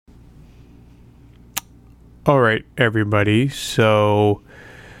All right, everybody. So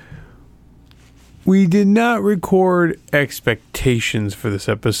we did not record expectations for this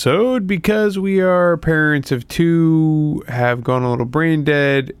episode because we are parents of two, have gone a little brain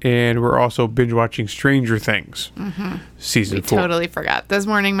dead, and we're also binge watching Stranger Things season 4. We totally forgot. This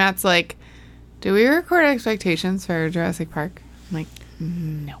morning, Matt's like, "Do we record expectations for Jurassic Park?" I'm like,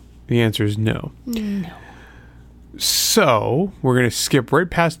 "No." The answer is no. No. So we're going to skip right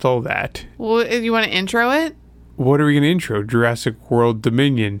past all that. Well, you want to intro it? What are we going to intro? Jurassic World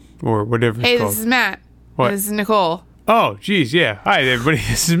Dominion or whatever it's called. Hey, this is Matt. What? This is Nicole. Oh, geez, yeah. Hi, everybody.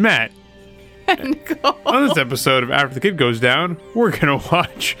 This is Matt. Nicole. On this episode of After the Kid Goes Down, we're going to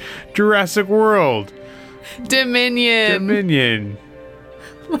watch Jurassic World Dominion.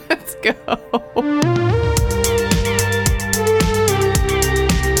 Let's go.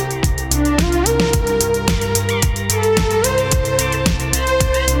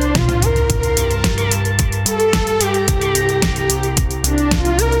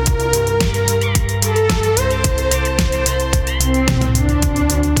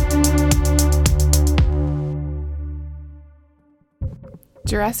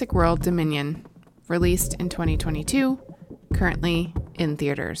 Jurassic World Dominion, released in 2022, currently in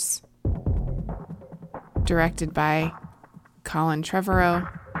theaters. Directed by Colin Trevorrow,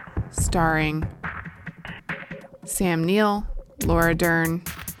 starring Sam Neill, Laura Dern,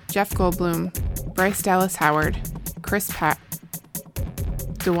 Jeff Goldblum, Bryce Dallas Howard, Chris Pratt,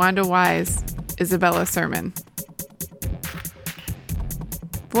 DeWanda Wise, Isabella Sermon.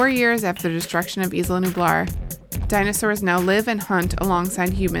 4 years after the destruction of Isla Nublar, dinosaurs now live and hunt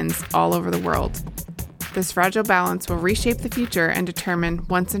alongside humans all over the world. This fragile balance will reshape the future and determine,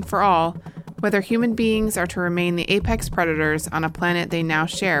 once and for all, whether human beings are to remain the apex predators on a planet they now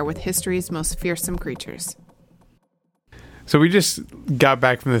share with history's most fearsome creatures. So we just got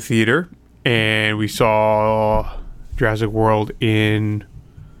back from the theater, and we saw Jurassic World in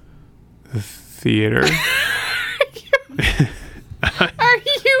the theater. Are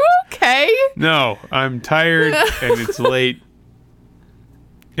you okay? No, I'm tired, and it's late,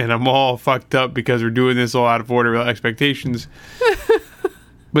 and I'm all fucked up because we're doing this all out of order without expectations.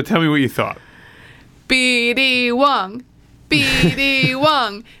 But tell me what you thought. BD Wong. BD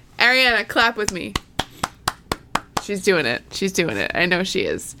Wong. Ariana, clap with me. She's doing it. She's doing it. I know she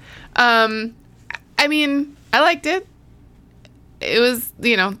is. I mean, I liked it. It was,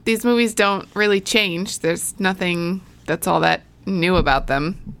 these movies don't really change. There's nothing that's all that new about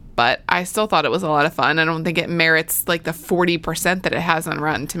them, but I still thought it was a lot of fun. I don't think it merits like the 40% that it has on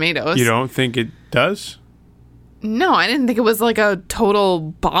Rotten Tomatoes. You don't think it does? No, I didn't think it was like a total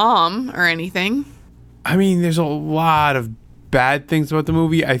bomb or anything. I mean, there's a lot of bad things about the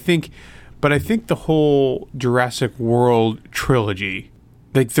movie, I think, but I think the whole Jurassic World trilogy,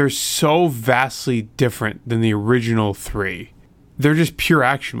 like, they're so vastly different than the original 3. They're just pure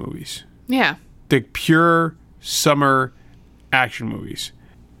action movies. Yeah. They're pure summer action movies.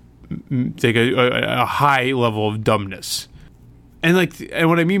 Like a high level of dumbness. And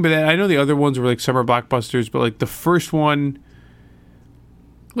what I mean by that, I know the other ones were like summer blockbusters, but like the first one,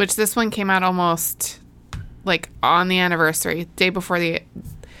 which this one came out almost like on the anniversary, day before the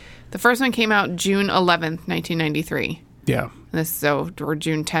first one came out June 11th, 1993. Yeah. Or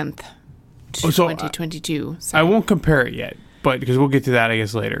June 10th, 2022. So. I won't compare it yet, but because we'll get to that, I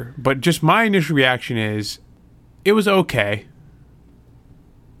guess, later. But just my initial reaction is, it was okay.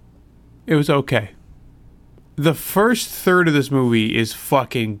 It was okay. The first third of this movie is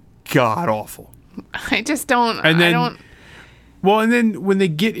fucking god awful. I just don't. And then when they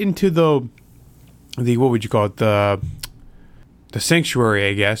get into the what would you call it, the sanctuary,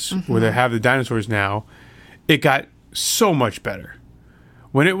 I guess, where they have the dinosaurs now, it got so much better.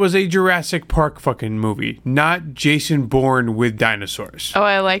 When it was a Jurassic Park fucking movie, not Jason Bourne with dinosaurs. Oh,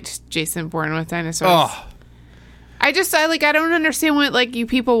 I liked Jason Bourne with dinosaurs. Oh. I don't understand what you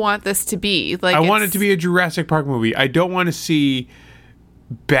people want this to be. I want it to be a Jurassic Park movie. I don't want to see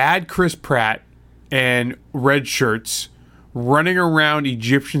bad Chris Pratt and red shirts running around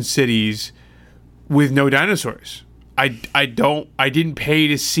Egyptian cities with no dinosaurs. I didn't pay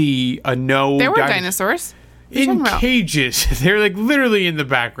to see a no. There were dinosaurs in cages. They're like literally in the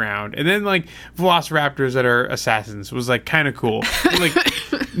background, and then like velociraptors that are assassins was like kind of cool. Like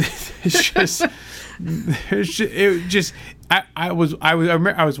I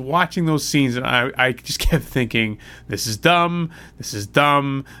was watching those scenes, and I just kept thinking, this is dumb. This is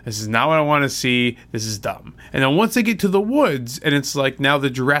dumb. This is not what I want to see. This is dumb. And then once they get to the woods, and it's like now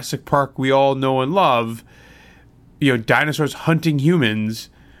the Jurassic Park we all know and love, dinosaurs hunting humans,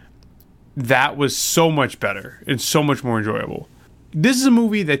 that was so much better and so much more enjoyable. This is a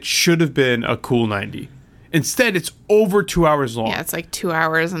movie that should have been a cool 90. Instead, it's over 2 hours long. Yeah, it's like 2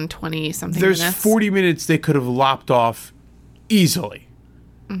 hours and 20 something There's minutes. 40 minutes they could have lopped off easily.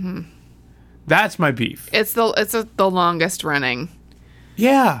 Mm-hmm. That's my beef. It's the longest running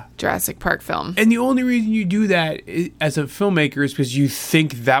Yeah. Jurassic Park film. And the only reason you do that as a filmmaker is because you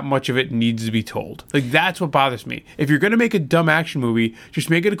think that much of it needs to be told. Like, that's what bothers me. If you're going to make a dumb action movie, just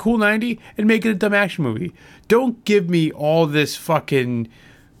make it a cool 90 and make it a dumb action movie. Don't give me all this fucking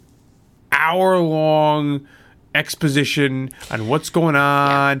hour-long exposition on what's going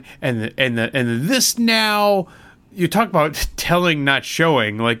on and the this now. You talk about telling, not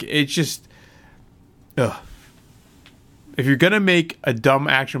showing. Like, it's just... Ugh. If you're going to make a dumb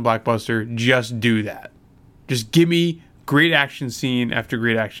action blockbuster, just do that. Just give me great action scene after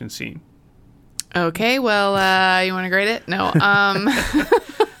great action scene. Okay, well, you want to grade it? No.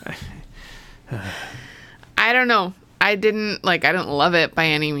 I don't know. I didn't love it by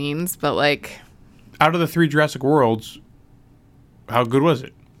any means, but like... Out of the 3 Jurassic Worlds, how good was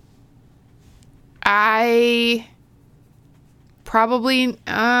it? I... Probably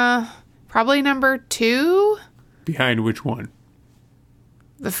number 2? Behind which one?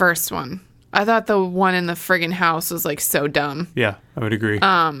 The first one. I thought the one in the friggin' house was like so dumb. Yeah, I would agree.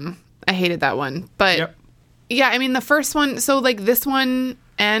 I hated that one. But yeah, I mean the first one, so like this one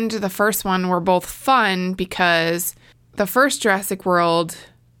and the first one were both fun because the first Jurassic World,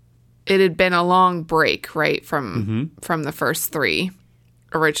 it had been a long break, right, from the first 3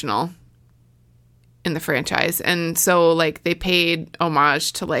 original in the franchise. And so like they paid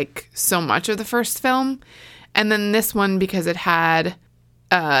homage to like so much of the first film. And then this one, because it had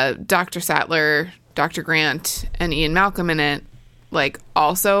Dr. Sattler, Dr. Grant, and Ian Malcolm in it, like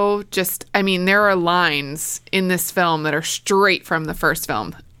also just, I mean, there are lines in this film that are straight from the first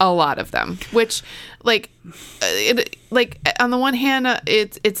film. A lot of them, which like on the one hand,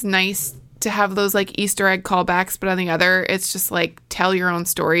 it's nice to have those like Easter egg callbacks, but on the other, it's just like tell your own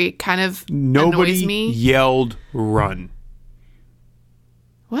story. Kind of annoys me. Nobody yelled run.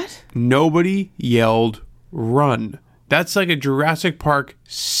 What? Nobody yelled run. That's like a Jurassic Park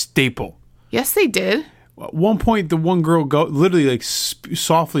staple. Yes, they did. At one point, the one girl literally like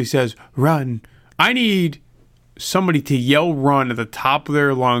softly says, "Run." I need somebody to yell "run" at the top of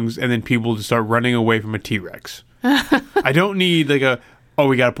their lungs, and then people to start running away from a T-Rex. I don't need like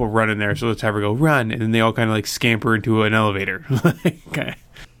we got to put "run" in there, so let's have her go "run," and then they all kind of like scamper into an elevator. Okay.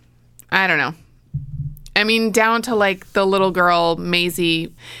 I don't know. I mean, down to like the little girl,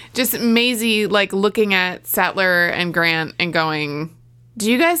 Maisie, like looking at Sattler and Grant and going, "Do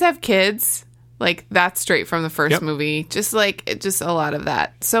you guys have kids?" Like that's straight from the first movie. Just a lot of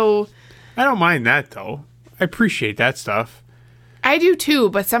that. So I don't mind that though. I appreciate that stuff. I do too,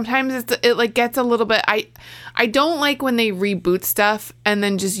 but sometimes it like gets a little bit. I don't like when they reboot stuff and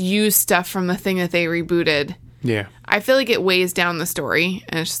then just use stuff from the thing that they rebooted. Yeah. I feel like it weighs down the story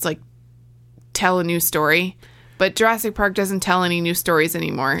and it's just like tell a new story. But Jurassic Park doesn't tell any new stories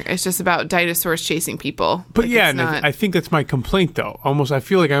anymore. It's just about dinosaurs chasing people. But like, yeah, and I think that's my complaint though. I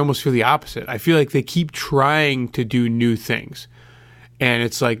feel the opposite. I feel like they keep trying to do new things. And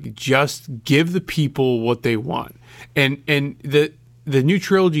it's like, just give the people what they want. And the new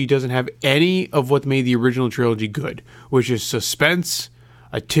trilogy doesn't have any of what made the original trilogy good, which is suspense,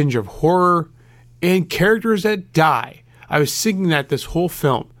 a tinge of horror, and characters that die. I was thinking that this whole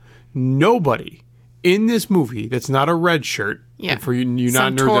film, nobody in this movie that's not a red shirt, and for you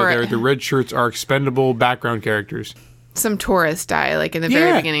non-nerds out there, the red shirts are expendable background characters. Some tourists die, like in the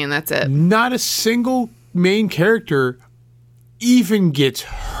very beginning, and that's it. Not a single main character even gets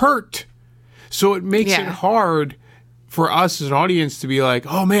hurt. So it makes it hard for us as an audience to be like,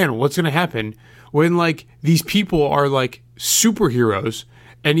 oh man, what's going to happen? When like these people are like superheroes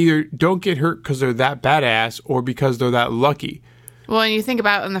and either don't get hurt because they're that badass or because they're that lucky. Well, and you think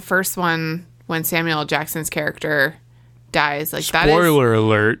about in the first one, when Samuel L. Jackson's character dies, like Spoiler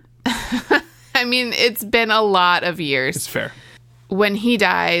alert. I mean, it's been a lot of years. It's fair. When he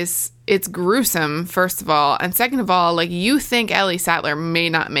dies, it's gruesome, first of all. And second of all, like, you think Ellie Sattler may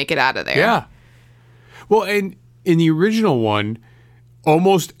not make it out of there. Yeah. Well, and in the original one,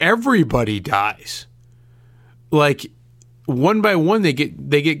 almost everybody dies. Like, one by one, they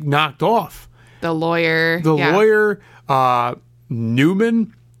get knocked off. The lawyer.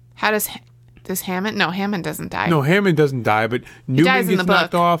 Newman. How does Hammond? No, Hammond doesn't die. No, Hammond doesn't die, but Newman gets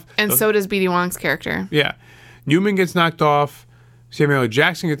knocked off. And so does B.D. Wong's character. Yeah. Newman gets knocked off. Samuel L.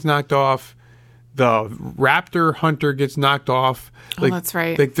 Jackson gets knocked off. The raptor hunter gets knocked off. Like, that's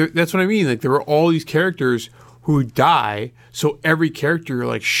right. Like that's what I mean. Like there were all these characters who die, so every character, you're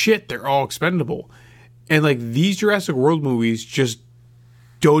like, shit, they're all expendable. And like these Jurassic World movies just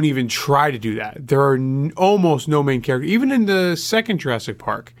don't even try to do that. There are almost no main character. Even in the second Jurassic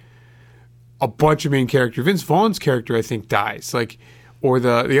Park, a bunch of main character. Vince Vaughn's character, I think, dies. Like, or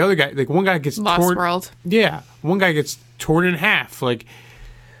the other guy, like one guy gets Lost World. Yeah, one guy gets torn in half. Like,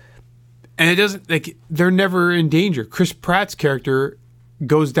 and it doesn't, like, they're never in danger. Chris Pratt's character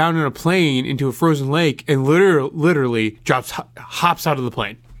goes down in a plane into a frozen lake and literally hops out of the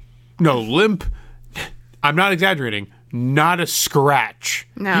plane. No limp. I'm not exaggerating. Not a scratch.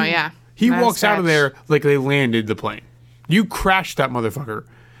 No, He walks out of there like they landed the plane. You crashed that motherfucker.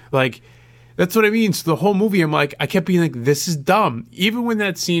 Like, that's what I mean. So the whole movie, I'm like, I kept being like, this is dumb. Even when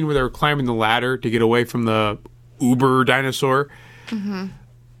that scene where they were climbing the ladder to get away from the Uber dinosaur,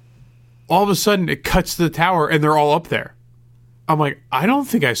 all of a sudden it cuts to the tower and they're all up there. I'm like, I don't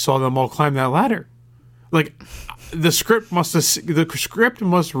think I saw them all climb that ladder. Like, the script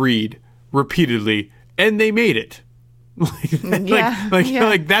must read repeatedly, and they made it.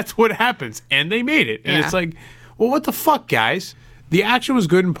 Like that's what happens, and they made it. And it's like, well, what the fuck, guys? The action was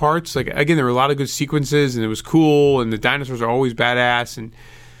good in parts. Like, again, there were a lot of good sequences, and it was cool, and the dinosaurs are always badass.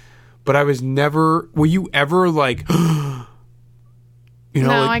 But I was never. Were you ever like, No,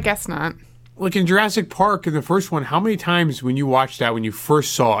 like, I guess not. Like in Jurassic Park, in the first one, how many times when you watched that, when you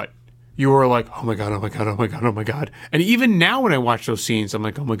first saw it, you were like, oh my god, oh my god, oh my god, oh my god. And even now, when I watch those scenes, I'm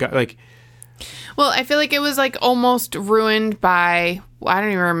like, oh my god, like. Well, I feel like it was like almost ruined by, I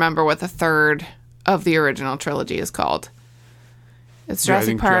don't even remember what the third of the original trilogy is called. It's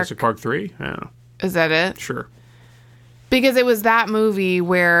Jurassic Park. Jurassic Park 3? I don't know. Is that it? Sure. Because it was that movie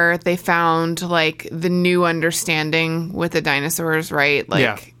where they found like the new understanding with the dinosaurs, right?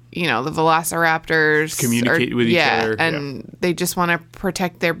 Like, you know, the velociraptors communicate with each other. And they just want to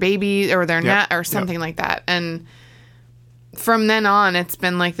protect their baby or their net or something like that. And from then on, it's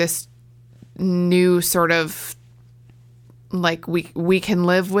been like this new sort of like we can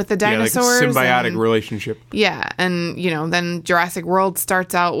live with the dinosaurs. Like a symbiotic relationship. Yeah, and you know, then Jurassic World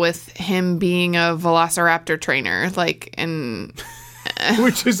starts out with him being a velociraptor trainer, like, and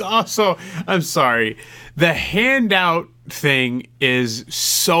which is also, I'm sorry, the handout thing is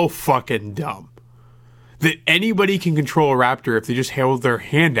so fucking dumb that anybody can control a raptor if they just hold their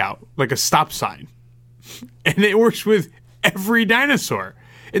hand out like a stop sign, and it works with every dinosaur.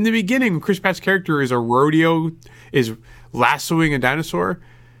 In the beginning, when Chris Pratt's character is lassoing a dinosaur,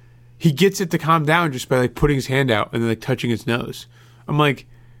 he gets it to calm down just by like putting his hand out and then like touching its nose. I'm like,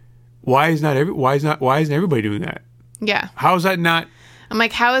 why isn't everybody doing that? Yeah. How is that not? I'm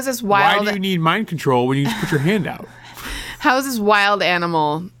like, how is this wild? Why do you need mind control when you just put your hand out? How is this wild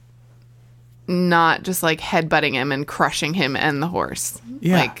animal not just like headbutting him and crushing him and the horse?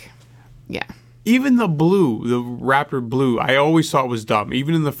 Yeah. Like, yeah. Even the raptor blue, I always thought was dumb.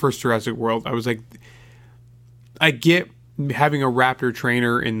 Even in the first Jurassic World, I was like, I get having a raptor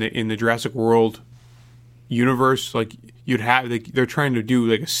trainer in the Jurassic World universe. Like, you'd have, like, they're trying to do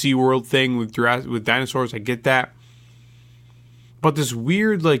like a SeaWorld thing with dinosaurs. I get that. But this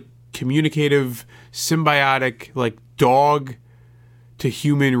weird, like, communicative, symbiotic, like, dog to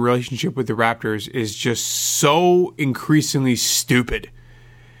human relationship with the raptors is just so increasingly stupid.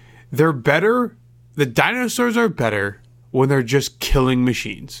 They're better. The dinosaurs are better when they're just killing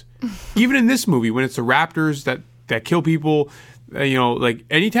machines. Even in this movie, when it's the raptors that kill people, you know, like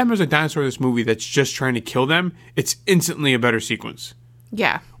anytime there's a dinosaur in this movie that's just trying to kill them, it's instantly a better sequence.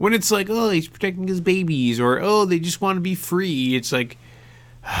 Yeah. When it's like, oh, he's protecting his babies, or oh, they just want to be free. It's like,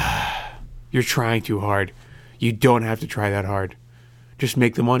 you're trying too hard. You don't have to try that hard. Just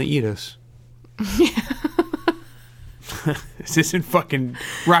make them want to eat us. This isn't fucking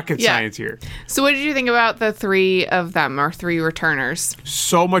rocket science here. So what did you think about the three of them, or three returners?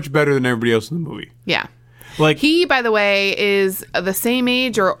 So much better than everybody else in the movie. Yeah. Like, he, by the way, is the same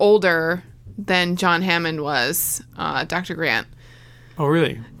age or older than John Hammond was, Dr. Grant. Oh,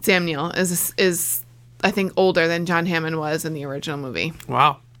 really? Sam Neill is I think older than John Hammond was in the original movie.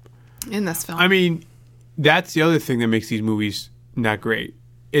 Wow. In this film. I mean, that's the other thing that makes these movies not great.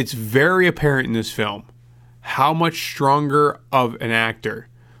 It's very apparent in this film how much stronger of an actor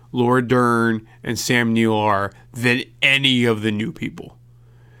Laura Dern and Sam Neill are than any of the new people.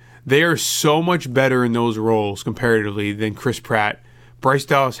 They are so much better in those roles comparatively than Chris Pratt. Bryce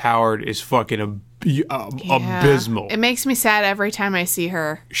Dallas Howard is fucking abysmal. It makes me sad every time I see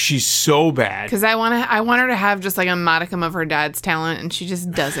her. She's so bad. Because I want her to have just like a modicum of her dad's talent, and she just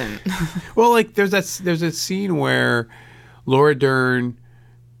doesn't. Well, like there's that scene where Laura Dern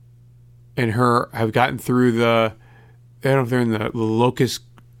and her have gotten through I don't know if they're in the locust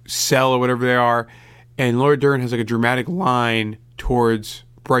cell or whatever they are, and Laura Dern has like a dramatic line towards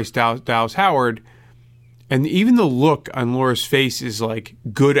Bryce Dallas Howard, And even the look on Laura's face is like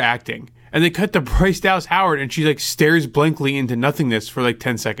good acting. And they cut to Bryce Dallas Howard and she like stares blankly into nothingness for like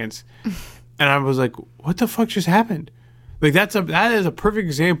 10 seconds. And I was like, what the fuck just happened? Like that is a perfect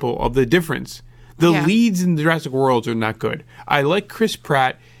example of the difference. The leads in the Jurassic Worlds are not good. I like Chris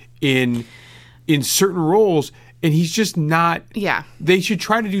Pratt in certain roles, and he's just not. Yeah. They should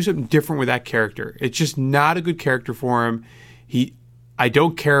try to do something different with that character. It's just not a good character for him. I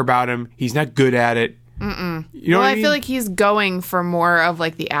don't care about him. He's not good at it. Mm-mm. You know what I mean? Feel like he's going for more of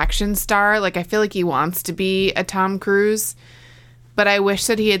like the action star. Like I feel like he wants to be a Tom Cruise, but I wish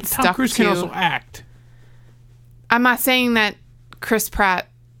that he had stuck to. Tom Cruise can also act. I'm not saying that Chris Pratt.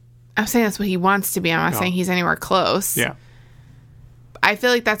 I'm saying that's what he wants to be. I'm not saying he's anywhere close. Yeah. I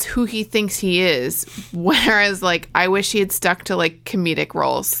feel like that's who he thinks he is. Whereas, like, I wish he had stuck to, like, comedic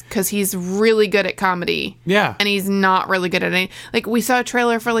roles. Because he's really good at comedy. Yeah. And he's not really good at any... Like, we saw a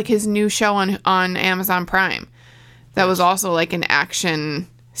trailer for, like, his new show on Amazon Prime. That was also, like, an action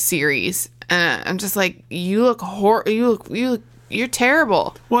series. And I'm just like, you look... You're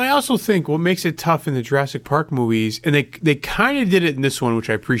terrible. Well, I also think what makes it tough in the Jurassic Park movies, and they kind of did it in this one, which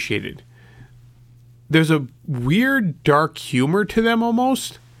I appreciated. There's a weird, dark humor to them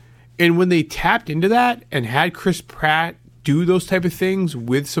almost. And when they tapped into that and had Chris Pratt do those type of things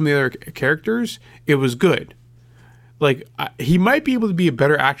with some of the other characters, it was good. Like, he might be able to be a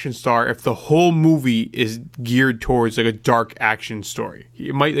better action star if the whole movie is geared towards, like, a dark action story.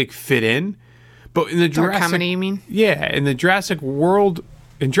 It might, like, fit in. But in the Jurassic... comedy, you mean? Yeah, in the Jurassic World...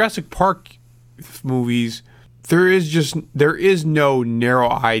 In Jurassic Park movies, there is no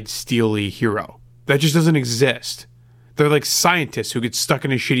narrow-eyed, steely hero. That just doesn't exist. They're like scientists who get stuck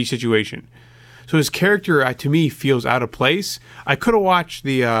in a shitty situation. So his character, to me, feels out of place. I could have watched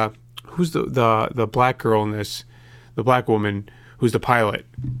the... who's the black girl in this? The black woman who's the pilot.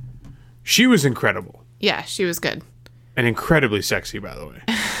 She was incredible. Yeah, she was good. And incredibly sexy, by the way.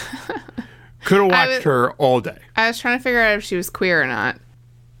 Could have watched her all day. I was trying to figure out if she was queer or not.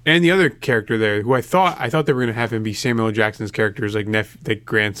 And the other character there, who I thought they were going to have him be Samuel L. Jackson's character's like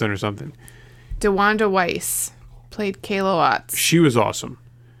grandson or something. DeWanda Weiss played Kayla Watts. She was awesome.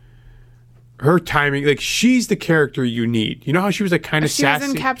 Her timing, like, she's the character you need. You know how she was like kind of sassy? She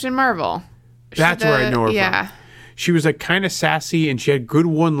was in Captain Marvel. That's where I know her from. She was like kind of sassy and she had good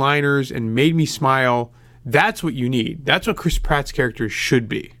one-liners and made me smile. That's what you need. That's what Chris Pratt's character should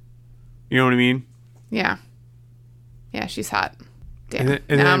be. You know what I mean? Yeah. Yeah, she's hot. Damn.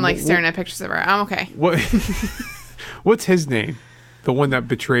 And now I'm like staring at pictures of her. I'm okay. What's his name? The one that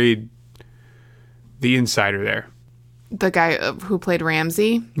betrayed the insider there. The guy who played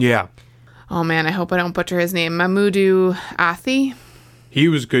Ramsey? Yeah. Oh, man, I hope I don't butcher his name. Mamoudou Athie? He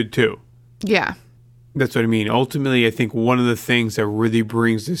was good, too. Yeah. That's what I mean. Ultimately, I think one of the things that really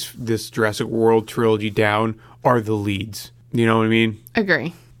brings this Jurassic World trilogy down are the leads. You know what I mean?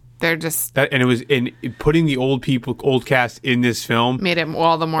 Agree. They're just... and it was in putting the old cast in this film... Made it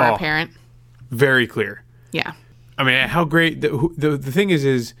all the more apparent. Very clear. Yeah. I mean, how great... The thing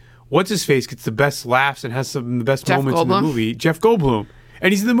is what's-his-face gets the best laughs and has some of the best moments in the movie. Jeff Goldblum.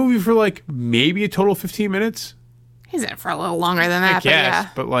 And he's in the movie for, like, maybe a total of 15 minutes. He's in it for a little longer than that, I guess,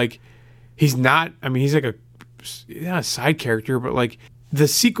 but like, he's not... I mean, he's like a side character, but, like, the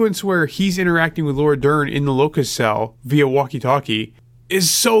sequence where he's interacting with Laura Dern in the Locust cell via walkie-talkie is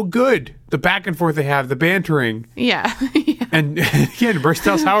so good. The back and forth they have, the bantering. Yeah. And again, Bryce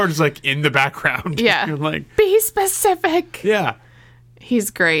Dallas Howard is like in the background. Yeah. You're like, be specific. Yeah. He's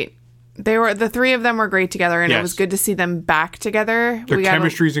great. The three of them were great together, and it was good to see them back together. Their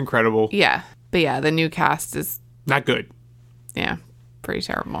chemistry is incredible. Yeah. But yeah, the new cast is not good. Yeah. Pretty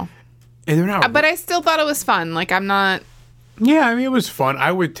terrible. And they're not. But I still thought it was fun. Like, I'm not. Yeah, I mean, it was fun.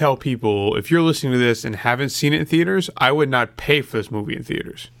 I would tell people, if you're listening to this and haven't seen it in theaters, I would not pay for this movie in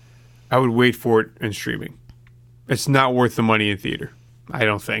theaters. I would wait for it in streaming. It's not worth the money in theater, I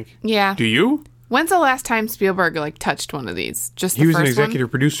don't think. Yeah. Do you? When's the last time Spielberg, like, touched one of these? Just the He was first an executive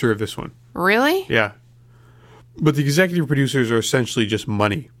producer of this one. Really? Yeah. But the executive producers are essentially just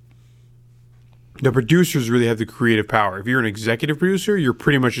money. The producers really have the creative power. If you're an executive producer, you're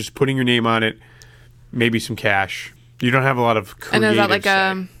pretty much just putting your name on it, maybe some cash. You don't have a lot of creative. And is that like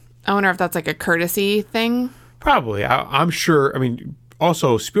I wonder if that's like a courtesy thing? Probably. I'm sure. I mean,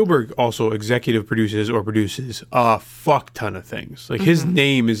 also, Spielberg also executive produces a fuck ton of things. Like, his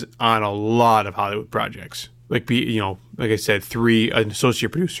name is on a lot of Hollywood projects. Like, like I said, an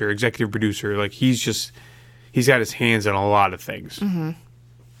associate producer, executive producer. Like, he's got his hands on a lot of things. Mm-hmm.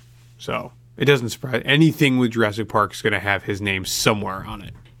 So, it doesn't surprise. Anything with Jurassic Park is going to have his name somewhere on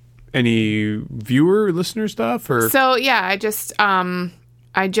it. Any viewer, listener stuff? Or? So, yeah, I just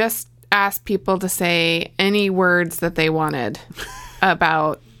asked people to say any words that they wanted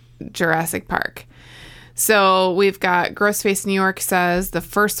about Jurassic Park. So we've got Grossface New York says the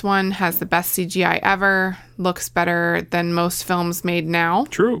first one has the best CGI ever, looks better than most films made now.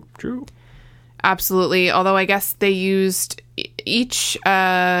 True. Absolutely. Although I guess they used each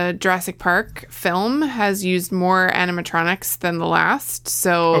Jurassic Park film has used more animatronics than the last.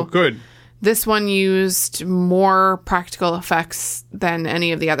 So good. This one used more practical effects than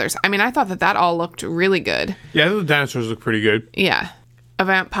any of the others. I mean, I thought that all looked really good. Yeah, the dinosaurs look pretty good. Yeah.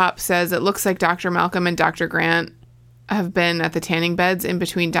 Avant Pop says it looks like Dr. Malcolm and Dr. Grant have been at the tanning beds in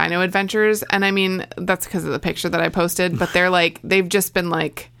between dino adventures. And I mean, that's because of the picture that I posted, but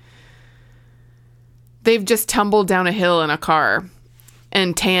they've just tumbled down a hill in a car,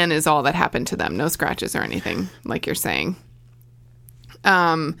 and tan is all that happened to them. No scratches or anything, like you're saying.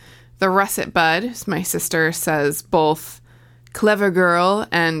 The Russet Bud, my sister, says both clever girl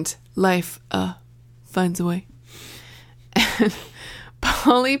and life finds a way. And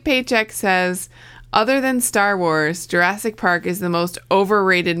Polly Paycheck says, other than Star Wars, Jurassic Park is the most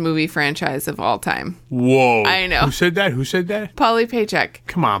overrated movie franchise of all time. Whoa. I know. Who said that? Polly Paycheck.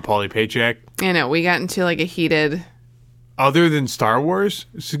 Come on, Polly Paycheck. I know. We got into like a heated... Other than Star Wars?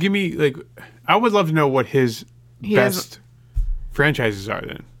 So give me, like... I would love to know what his best franchises are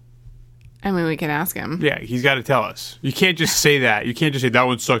then. I mean, we can ask him. Yeah, he's got to tell us. You can't just say that. You can't just say that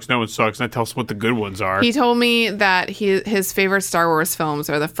one sucks, that one sucks, and not tell us what the good ones are. He told me that his favorite Star Wars films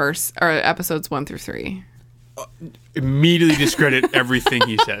are episodes 1 through 3. Immediately discredit everything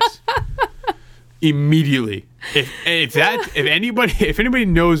he says. Immediately. If anybody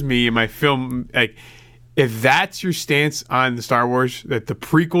knows me in my film, like, if that's your stance on the Star Wars, that the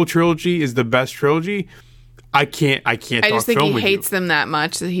prequel trilogy is the best trilogy, I can't talk film with you. I just think he hates them that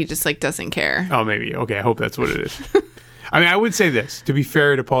much that he just, like, doesn't care. Oh, maybe. Okay, I hope that's what it is. I mean, I would say this, to be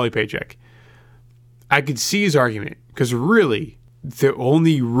fair to Paulie Paycheck. I could see his argument, because really, the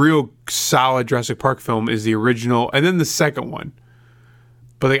only real solid Jurassic Park film is the original, and then the second one.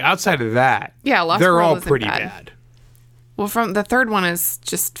 But, like, outside of that, they're all pretty bad. Well, from the third one is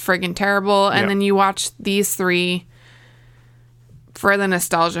just friggin' terrible, and then you watch these three for the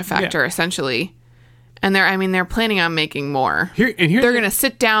nostalgia factor, essentially. And they're planning on making more. They're going to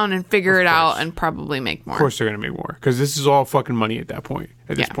sit down and figure it out and probably make more. Of course they're going to make more. Because this is all fucking money at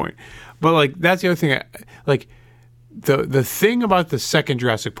this point. But, like, that's the other thing. The thing about the second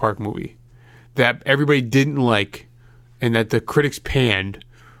Jurassic Park movie that everybody didn't like and that the critics panned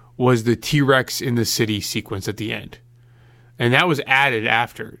was the T-Rex in the city sequence at the end. And that was added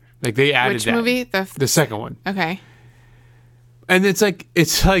after. Like, they added Which movie? The second one. Okay. And it's like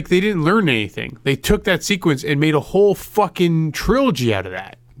they didn't learn anything. They took that sequence and made a whole fucking trilogy out of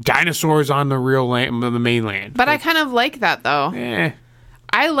that. Dinosaurs on the real land, the mainland. But I kind of like that, though.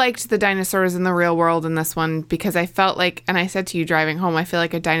 I liked the dinosaurs in the real world in this one because I felt like, and I said to you driving home, I feel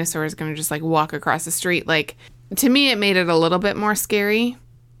like a dinosaur is going to just, like, walk across the street. Like, to me, it made it a little bit more scary.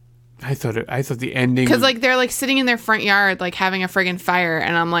 I thought the ending, because, like, they're, like, sitting in their front yard, like, having a friggin' fire,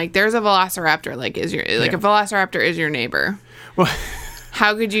 and I'm like, there's a velociraptor. Like, a velociraptor is your neighbor. Well,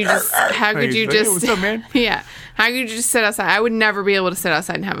 how could you just what's up, man? Yeah, how could you just sit outside? I would never be able to sit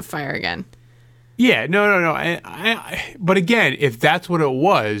outside and have a fire again. Yeah, no. But again, if that's what it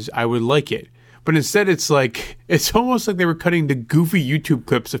was, I would like it. But instead, it's almost like they were cutting the goofy YouTube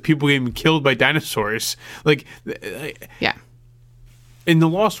clips of people getting killed by dinosaurs. Yeah. In the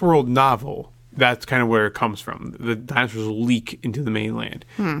Lost World novel, that's kind of where it comes from. The dinosaurs leak into the mainland.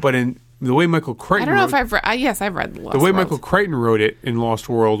 But in the way Michael Crichton I don't know if I've read... yes, I've read The Lost World. The way Michael Crichton wrote it in Lost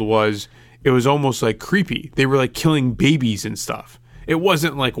World was... It was almost, like, creepy. They were, like, killing babies and stuff. It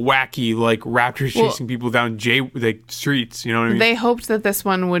wasn't, like, wacky, like, raptors chasing people down streets. You know what I mean? They hoped that this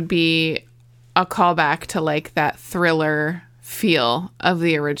one would be a callback to, like, that thriller feel of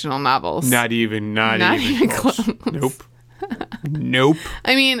the original novels. Not even close. Nope.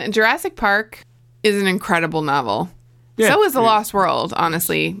 I mean, Jurassic Park is an incredible novel. Yeah, so is The Lost World,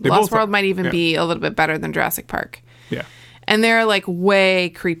 honestly. Lost World might even be a little bit better than Jurassic Park. Yeah. And they're, like,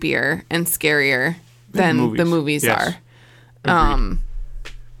 way creepier and scarier than the movies are.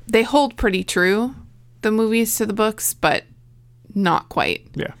 They hold pretty true, the movies to the books, but not quite.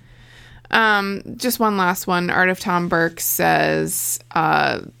 Yeah. Just one last one. Art of Tom Burke says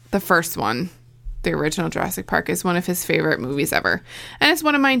the first one, the original Jurassic Park, is one of his favorite movies ever. And it's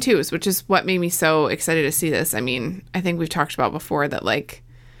one of mine too, which is what made me so excited to see this. I mean, I think we've talked about before that, like,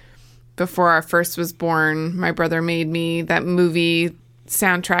 before our first was born, my brother made me that movie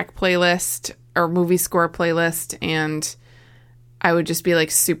soundtrack playlist or movie score playlist, and I would just be,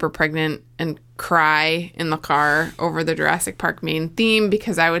 like, super pregnant and cry in the car over the Jurassic Park main theme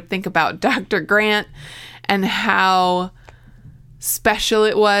because I would think about Dr. Grant and how special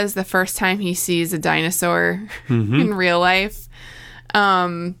it was the first time he sees a dinosaur in real life.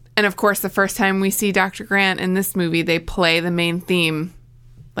 And of course, the first time we see Dr. Grant in this movie, they play the main theme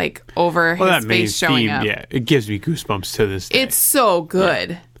like over his face showing up. Yeah, it gives me goosebumps to this day. It's so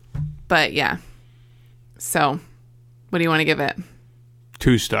good. Yeah. But yeah. So, what do you want to give it?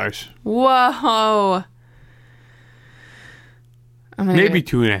 2 stars. Whoa. Maybe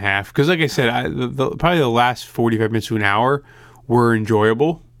 2.5. Because like I said, probably the last 45 minutes to an hour were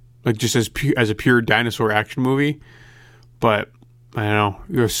enjoyable. Like just as a pure dinosaur action movie. But I don't know.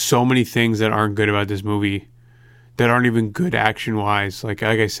 There's so many things that aren't good about this movie that aren't even good action wise. Like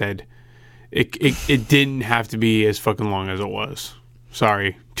I said, it didn't have to be as fucking long as it was.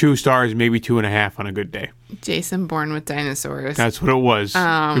 Sorry. 2 stars, maybe 2.5 on a good day. Jason Bourne with dinosaurs. That's what it was.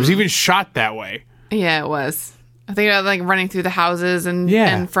 It was even shot that way. Yeah, it was. I think about like running through the houses and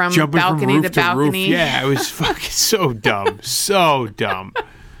from jumping balcony from roof to balcony. Roof. Yeah, it was fucking so dumb. So dumb.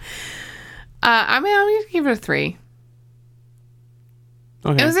 I'm going to give it a 3.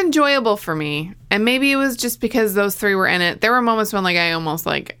 Okay. It was enjoyable for me. And maybe it was just because those 3 were in it. There were moments when like I almost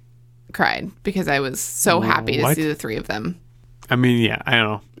like cried because I was so happy to see the 3 of them. I mean, yeah, I don't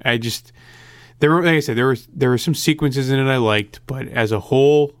know. Like I said, there were some sequences in it I liked, but as a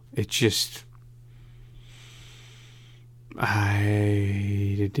whole, it just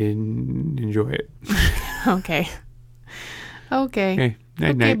I didn't enjoy it. Okay. Okay,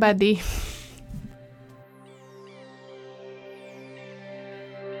 night. Buddy.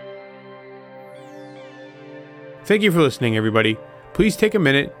 Thank you for listening, everybody. Please take a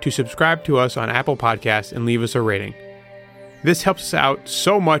minute to subscribe to us on Apple Podcasts and leave us a rating. This helps us out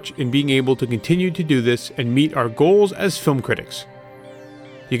so much in being able to continue to do this and meet our goals as film critics.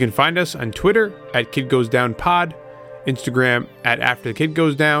 You can find us on Twitter at KidGoesDownPod, Instagram at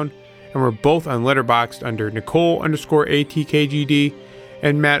AfterTheKidGoesDown, and we're both on Letterboxd under Nicole_ATKGD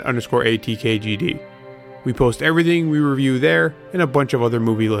and Matt_ATKGD. We post everything we review there and a bunch of other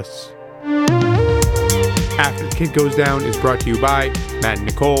movie lists. After the Kid Goes Down is brought to you by Matt and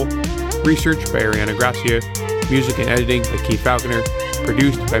Nicole, research by Ariana Gracia, music and editing by Keith Falconer,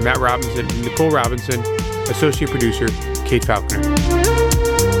 produced by Matt Robinson and Nicole Robinson, associate producer Kate Falconer.